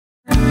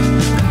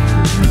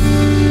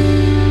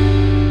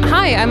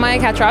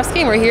Maya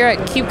Katrovsky, and we're here at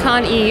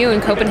KubeCon EU in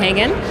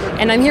Copenhagen.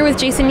 And I'm here with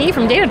Jason Yee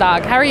from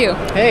Datadog. How are you?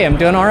 Hey, I'm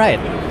doing all right.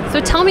 So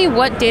tell me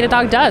what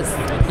Datadog does.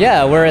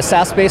 Yeah, we're a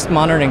SaaS-based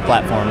monitoring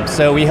platform.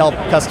 So we help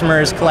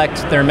customers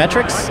collect their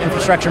metrics,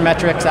 infrastructure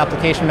metrics,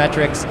 application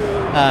metrics,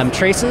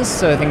 traces,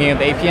 so thinking of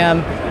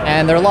APM,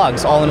 and their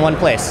logs all in one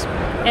place.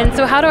 And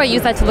so how do I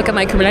use that to look at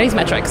my Kubernetes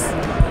metrics?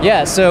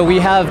 Yeah, so we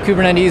have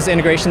Kubernetes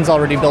integrations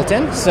already built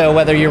in. So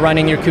whether you're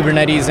running your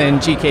Kubernetes in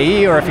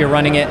GKE or if you're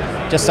running it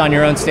just on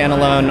your own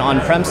standalone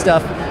on-prem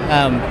stuff,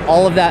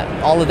 all of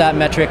that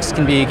metrics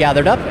can be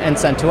gathered up and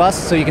sent to us,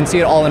 so you can see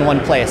it all in one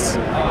place.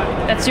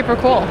 That's super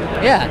cool.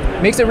 Yeah,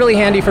 makes it really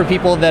handy for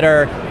people that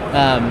are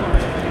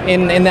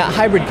in that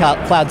hybrid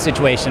cloud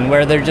situation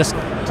where they're just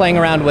playing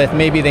around with,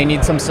 maybe they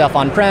need some stuff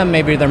on-prem,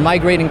 maybe they're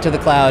migrating to the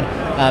cloud.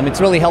 It's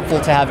really helpful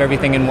to have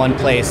everything in one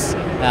place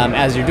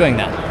as you're doing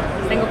that.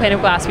 Single pane of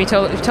glass, we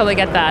totally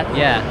get that.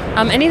 Yeah.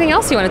 Anything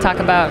else you want to talk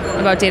about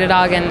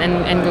Datadog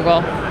and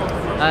Google?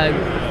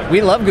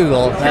 We love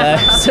Google, yeah.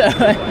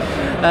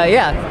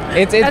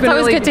 It's That's been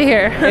always really good to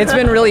hear. It's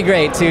been really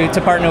great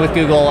to partner with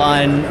Google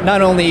on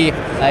not only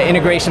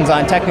integrations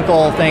on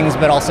technical things,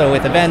 but also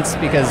with events,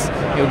 because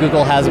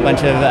Google has a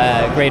bunch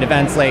of great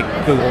events like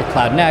Google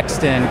Cloud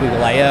Next and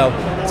Google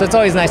I/O. So it's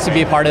always nice to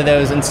be a part of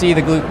those and see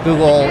the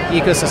Google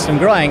ecosystem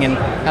growing and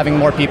having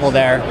more people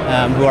there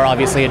who are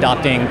obviously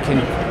adopting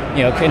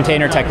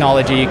container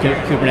technology,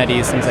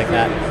 Kubernetes, things like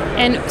that.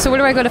 And so where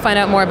do I go to find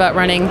out more about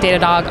running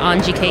Datadog on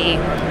GKE?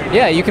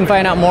 Yeah, you can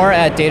find out more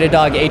at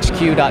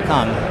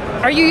datadoghq.com.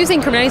 Are you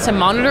using Kubernetes to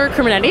monitor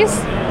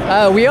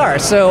Kubernetes? We are.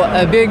 So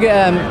a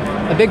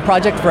big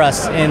project for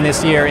us in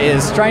this year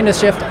is trying to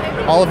shift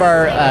all of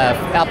our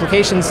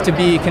applications to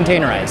be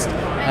containerized.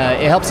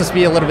 It helps us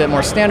be a little bit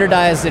more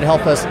standardized. It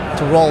helps us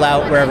to roll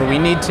out wherever we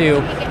need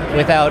to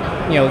without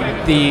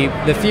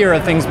the fear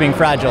of things being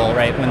fragile,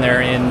 right, when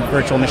they're in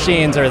virtual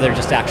machines or they're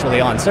just actually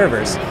on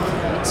servers.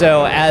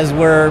 So as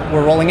we're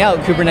rolling out,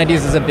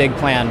 Kubernetes is a big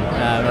plan,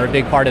 or a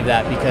big part of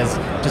that, because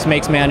it just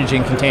makes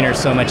managing containers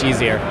so much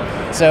easier.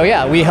 So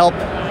yeah, we help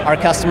our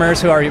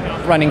customers who are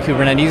running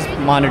Kubernetes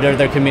monitor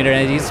their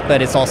Kubernetes,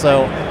 but it's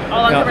also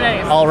all on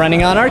Kubernetes. All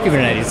running on our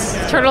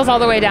Kubernetes. Turtles all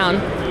the way down.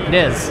 It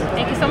is.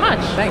 Thank you so much.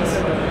 Thanks.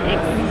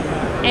 Thanks.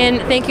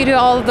 And thank you to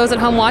all of those at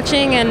home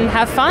watching, and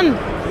have fun.